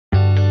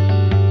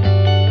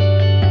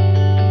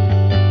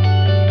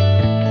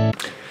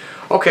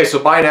Okay, so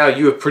by now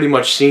you have pretty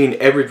much seen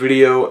every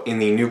video in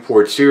the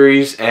Newport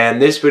series,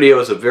 and this video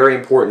is a very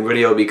important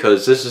video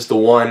because this is the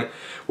one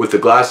with the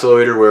glass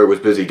elevator where it was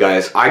busy,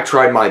 guys. I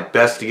tried my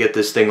best to get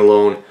this thing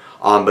alone,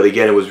 but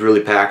again, it was really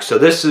packed. So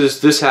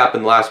this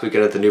happened last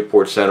weekend at the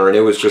Newport Center, and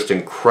it was just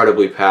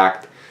incredibly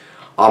packed.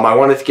 I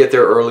wanted to get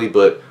there early,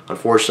 but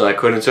unfortunately I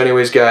couldn't. So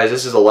anyways, guys,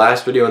 this is the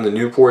last video in the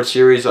Newport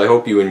series. I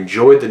hope you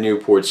enjoyed the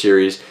Newport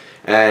series,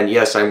 and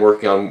yes, I'm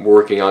working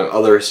on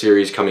other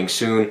series coming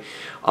soon.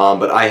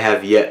 But I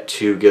have yet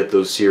to get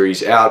those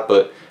series out,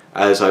 but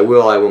as I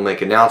will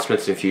make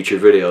announcements in future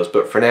videos.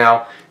 But for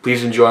now,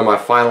 please enjoy my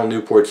final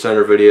Newport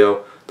Center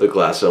video, the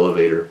glass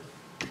elevator.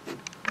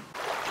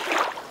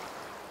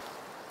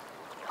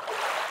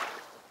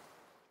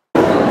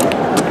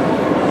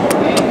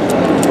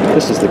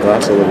 This is the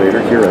glass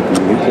elevator here at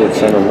the Newport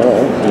Center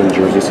Mall in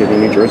Jersey City,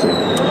 New Jersey.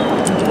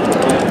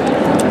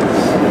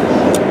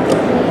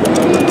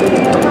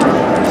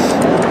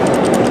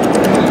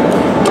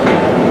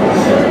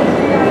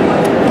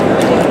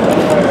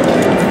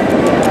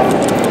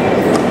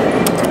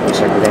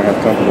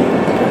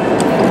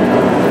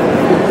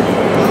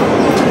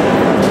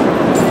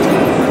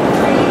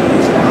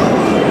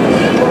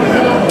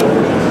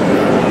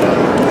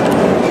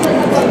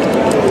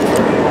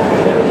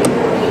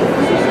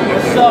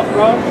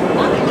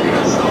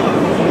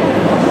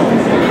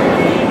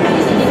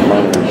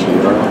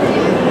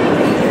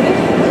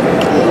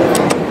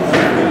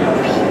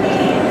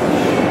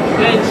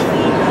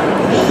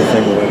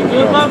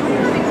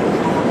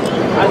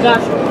 I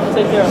got you.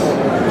 Take care of it.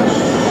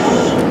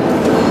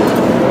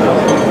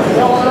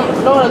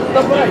 No,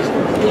 the price.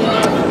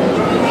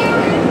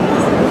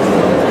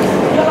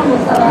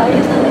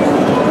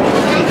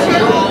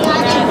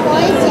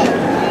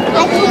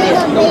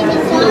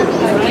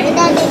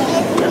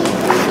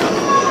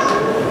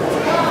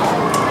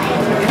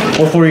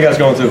 What floor are you guys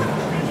going to?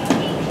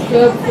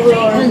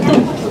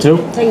 Two?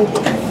 Thank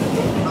you.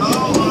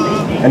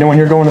 Anyone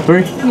here going to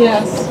 3?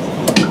 Yes.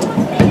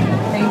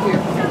 Thank you.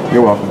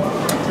 You're welcome.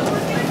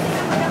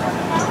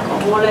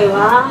 ¿Cómo le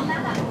va?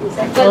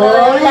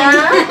 Hola,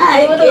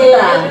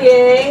 bien,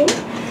 bien.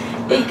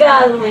 ¿Y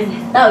Carmen?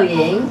 Está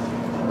bien.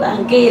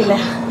 Tranquila.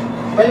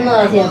 Él no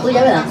decía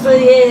tuya, ¿verdad?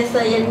 Soy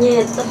esa y el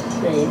nieto.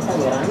 Sí, está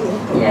grande.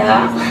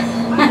 Ya.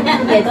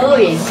 ¿Que todo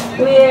bien?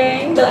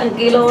 Bien,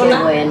 tranquilona.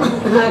 Qué bueno.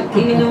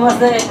 Aquí vinimos a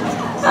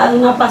dar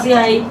una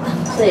paseadita.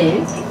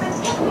 Sí.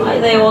 No hay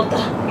de otra.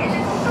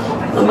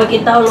 No me he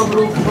quitado los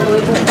grupos, pero voy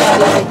a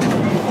buscarla.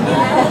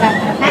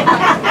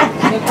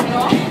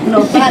 No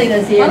pari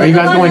decía. Are you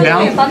guys going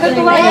down?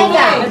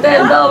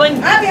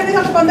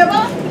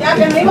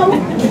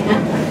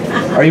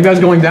 Are you guys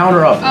going down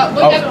or up?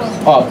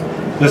 Up.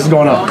 This is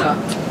going up.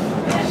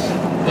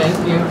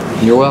 Thank you.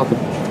 You're welcome.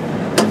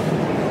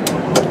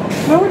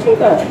 Where would you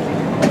go?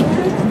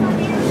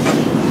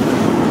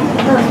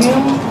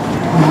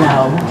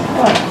 No.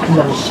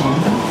 Lotion.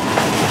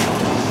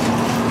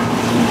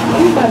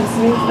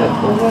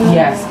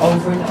 Yes,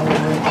 over and over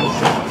and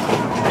over.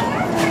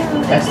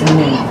 That's the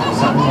new,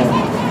 something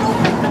new.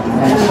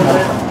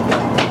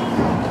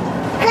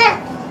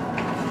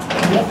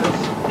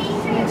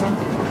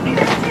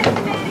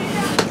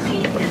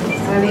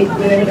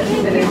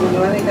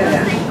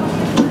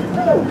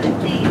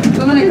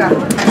 Túmale carro,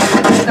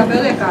 el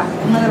campeón de carro,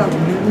 uno de los dos.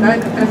 Dale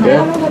 3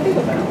 minutos.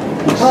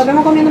 Cuando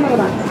estemos comiendo me lo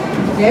dan.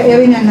 Ya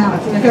vine a nada,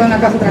 si me quedo en la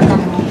casa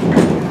trabajando.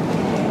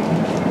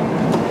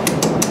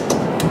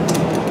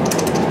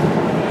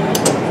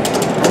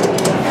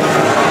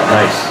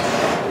 Nice.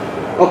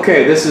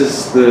 Okay, this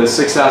is the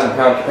 6,000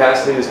 pound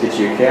capacity. This gets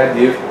you a cab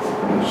view.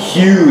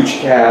 Huge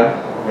cab.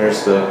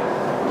 There's the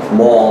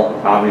mall,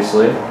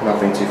 obviously.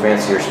 Nothing too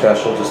fancy or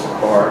special, just a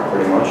car,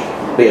 pretty much.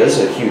 But yeah, this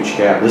is a huge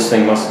cab. This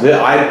thing must,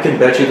 I can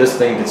bet you this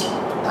thing gets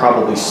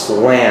probably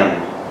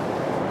slammed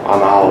on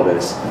the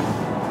holidays.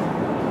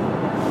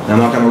 Now, I'm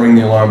not going to ring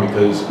the alarm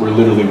because we're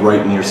literally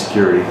right near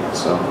security.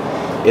 So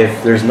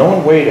if there's no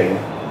one waiting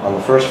on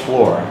the first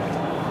floor,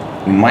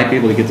 we might be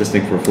able to get this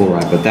thing for a full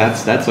ride, but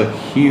that's a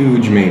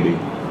huge maybe.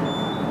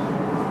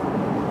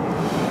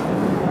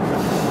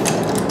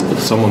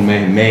 Someone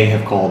may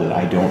have called it,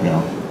 I don't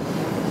know.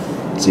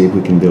 Let's see if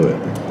we can do it.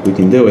 If we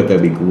can do it,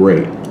 that'd be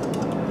great.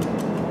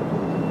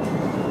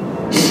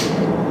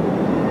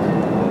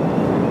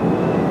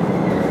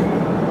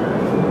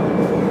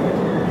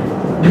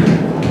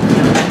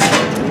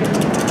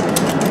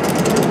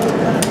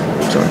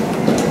 Sorry.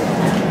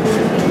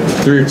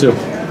 3 or 2?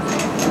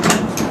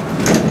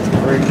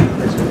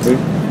 3.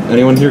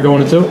 Anyone here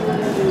going to 2? 2.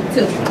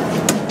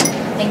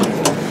 Thank you.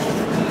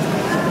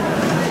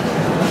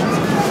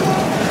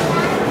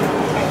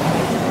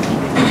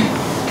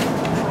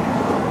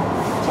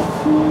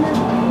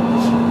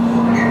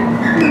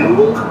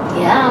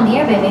 Yeah, I'm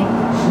here, baby.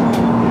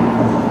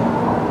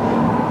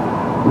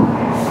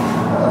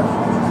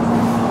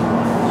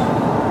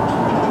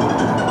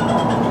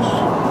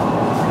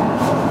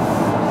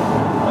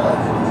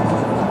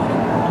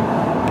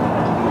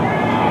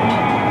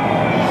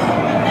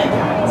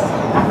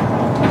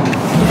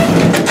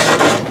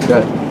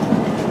 Good.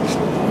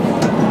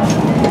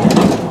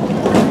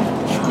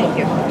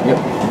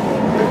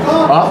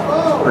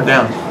 Up or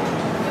down?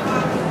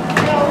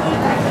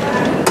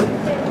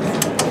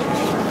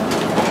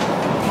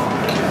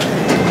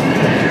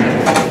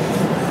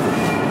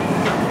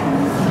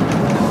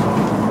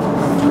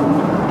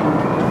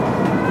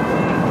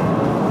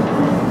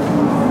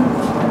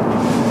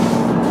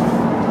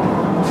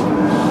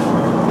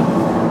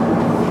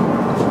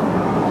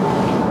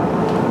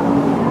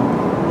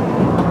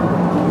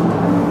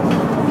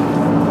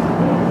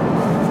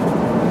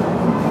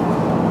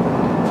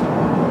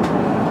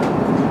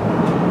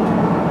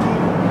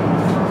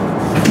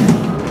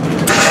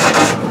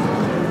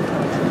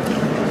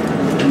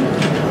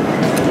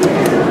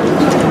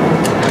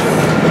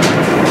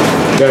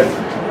 Good.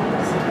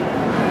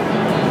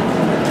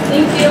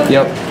 Thank you.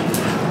 Yep.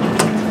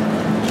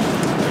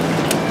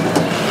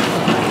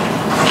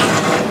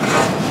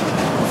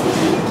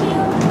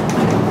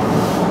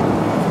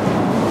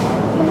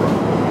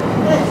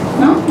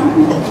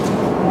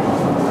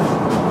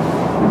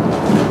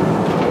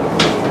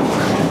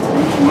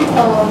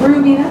 Oh,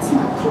 Ruby, that's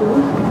not cool.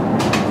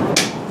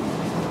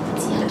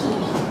 It's yucky.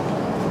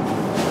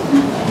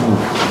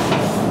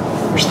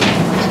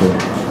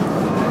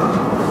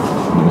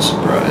 No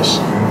surprise.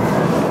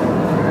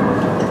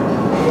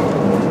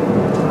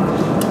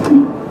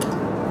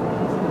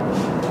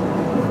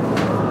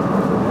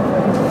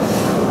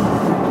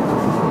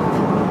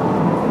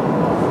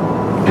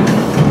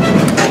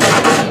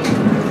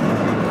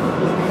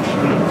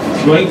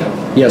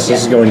 Yes,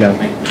 this is going down.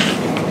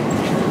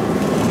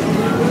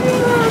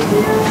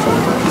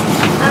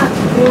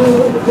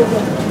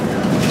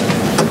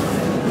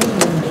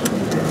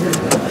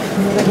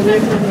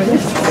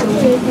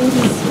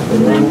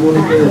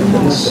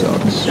 This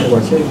sucks.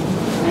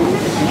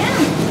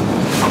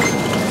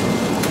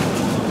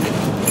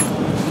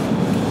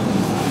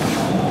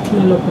 No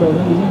lo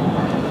probé.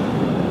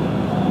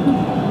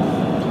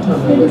 No,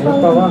 me voy para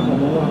abajo, no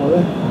me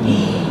joder.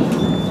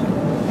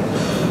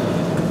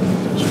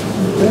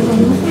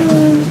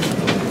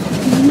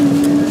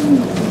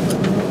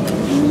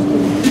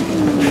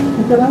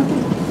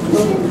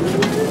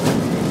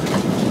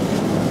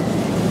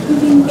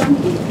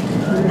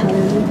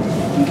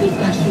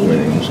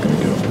 Everything's gonna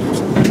go.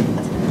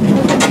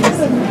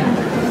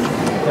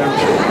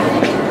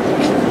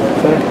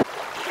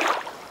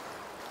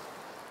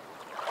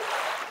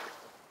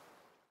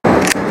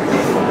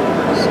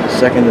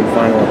 Second and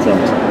final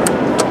attempt.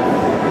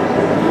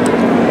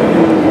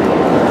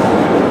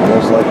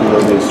 Most likely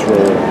they'll be a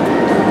stroller.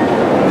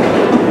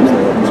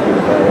 Must be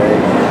the ballet.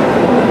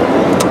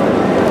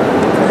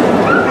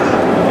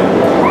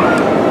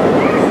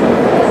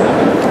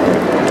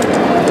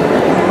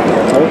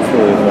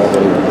 Hopefully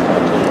nobody.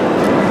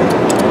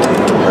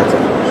 That's a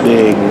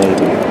big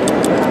maybe.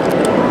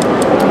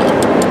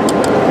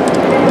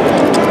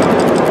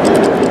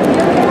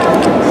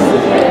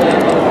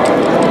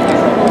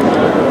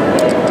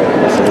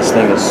 This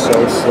thing is so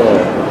slow.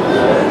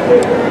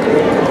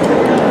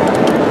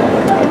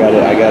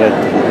 I got it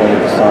complain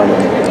to Simon,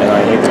 and I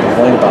hate to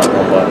complain about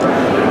them, but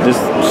this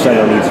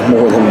center needs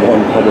more than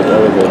one public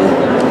elevator.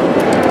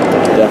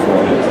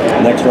 Definitely.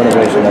 Next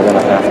renovation, they're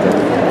gonna have to.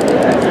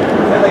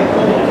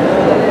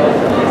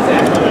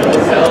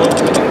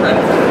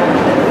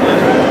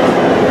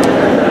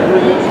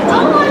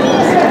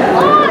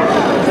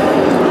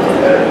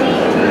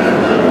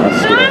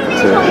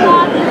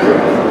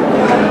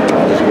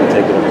 I'll just go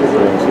take it up to the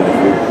room and see the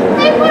food court.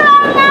 They put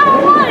on that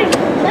one.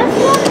 That's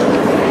what.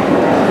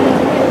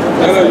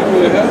 I know you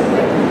put it out.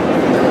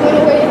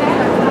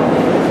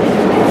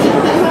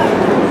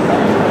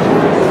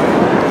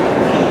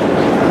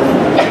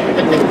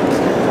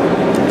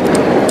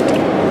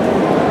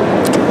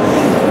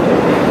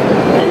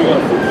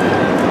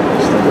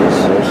 This thing is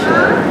so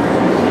slow.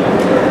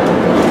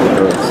 It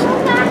hurts.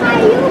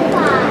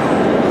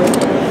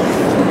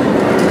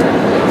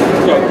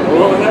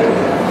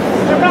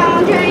 The brown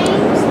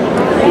trains.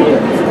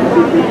 This is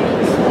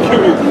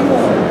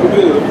ridiculous.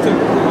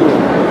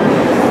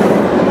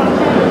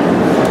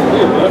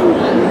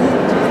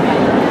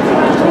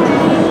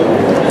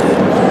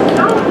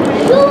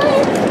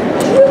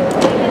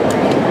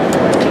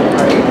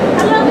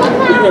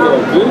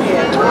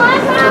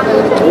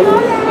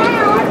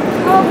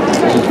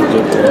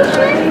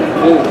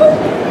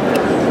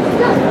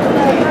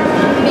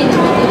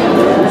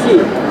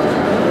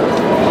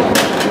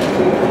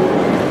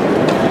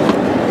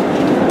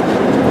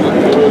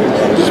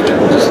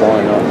 People just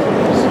line up.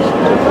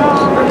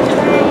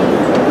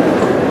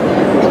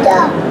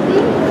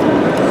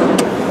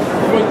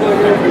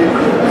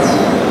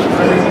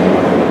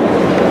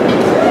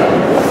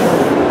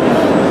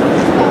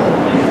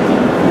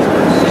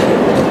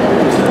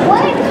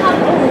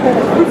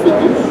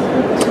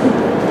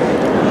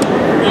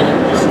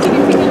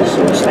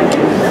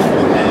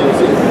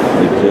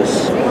 This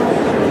is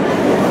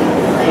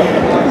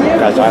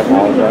Guys, I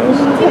apologize.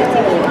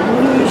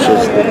 It's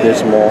just that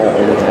this mall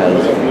only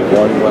has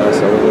one glass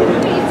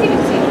elevator,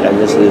 and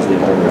this is the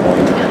only one.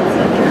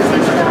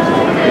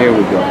 Here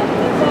we go.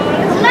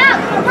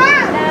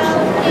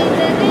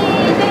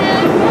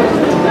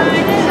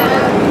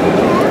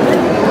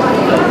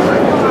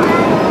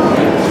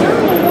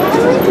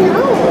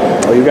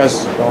 you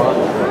guys going up?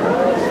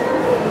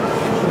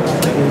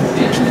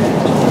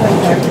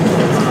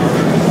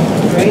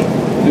 Right?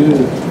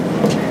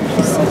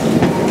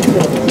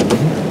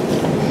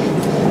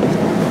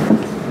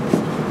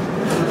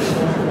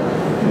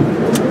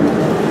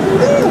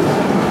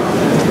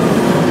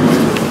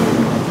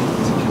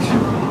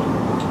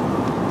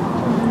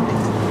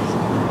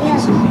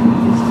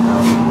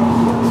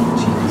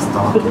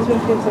 But this one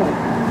fits out.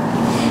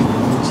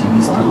 She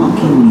be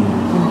stalking me.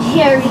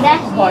 Jerry,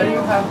 that's Why do you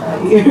have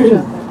that here?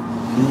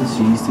 Yeah,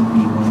 she used to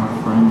be one of my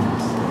friends.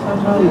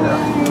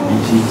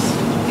 And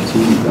she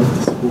goes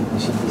to school and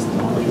she be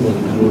stalking me.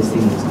 I was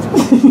thinking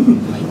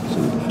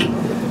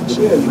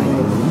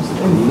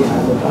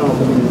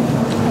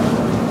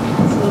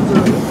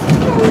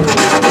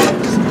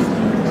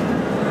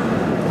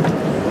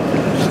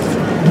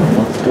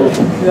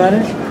You got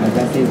it?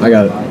 I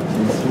got it.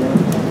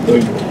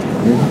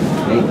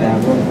 Make that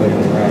one, put it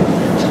right.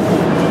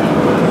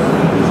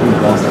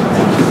 I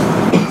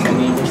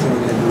mean, we're still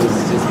gonna do is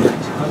just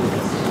match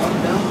colors.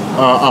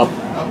 Up.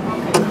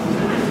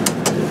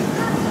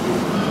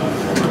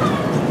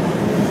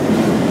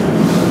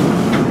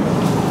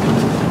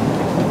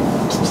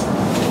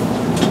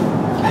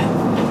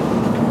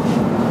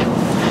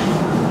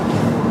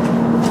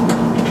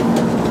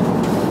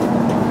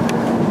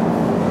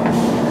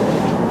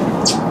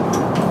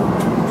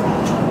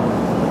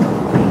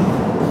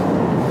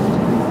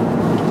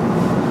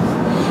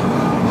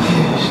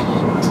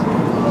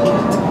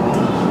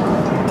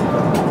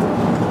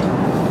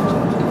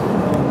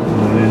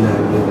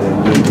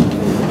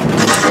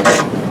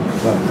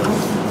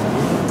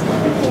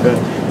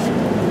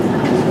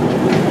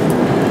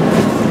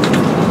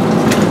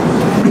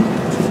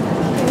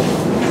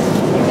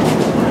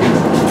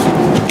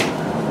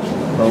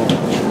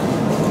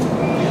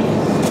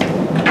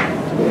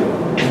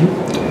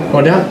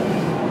 Going down.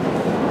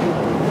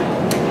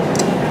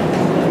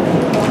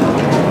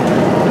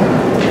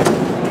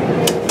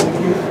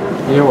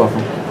 You're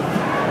welcome.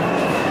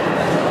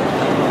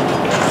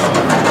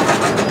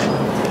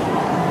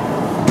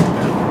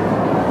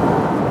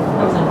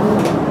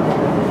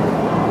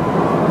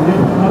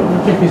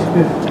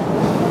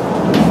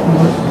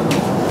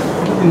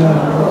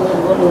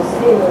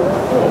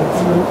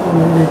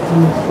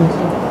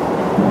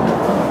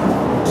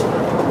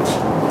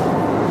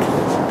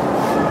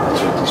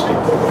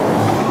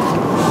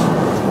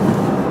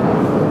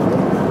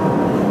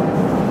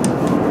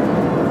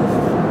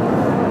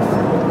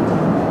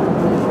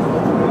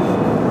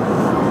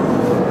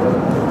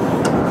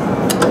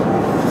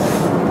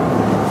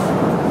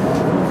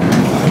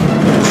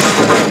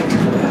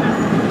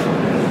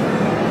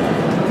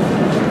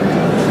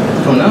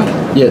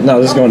 Yeah,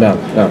 no, this is going down.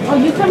 No. Oh,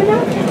 you coming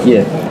out?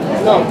 Yeah.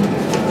 No.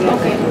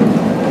 Okay.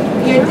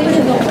 Your thing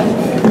is open.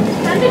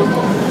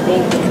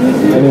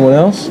 Anyone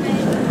else?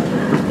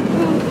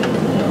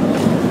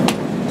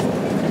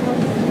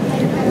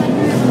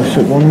 I'll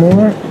shoot one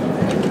more.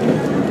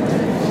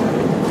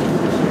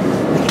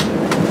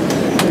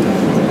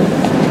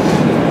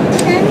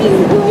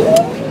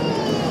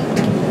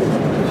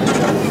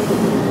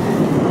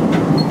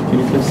 Can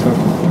you please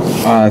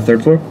stop?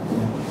 Third floor?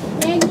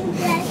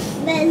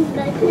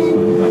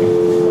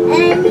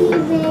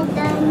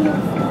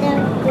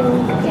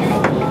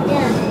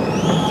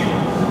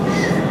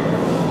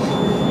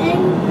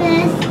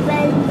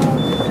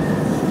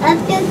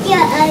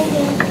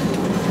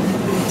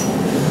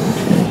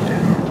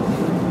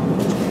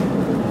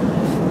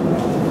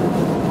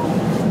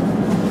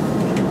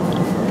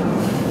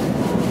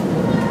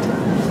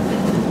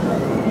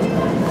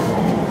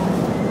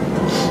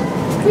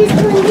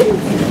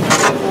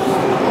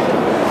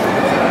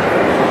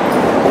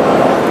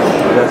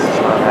 That's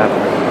not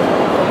happening.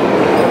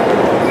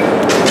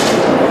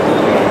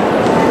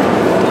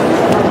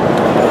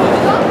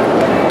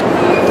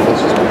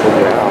 Let's just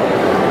figure it out.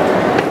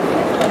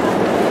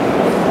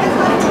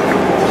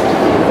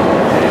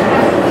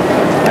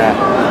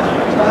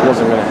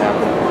 Wasn't gonna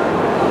happen.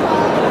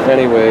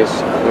 Anyways,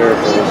 there it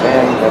goes,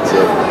 and that's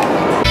it.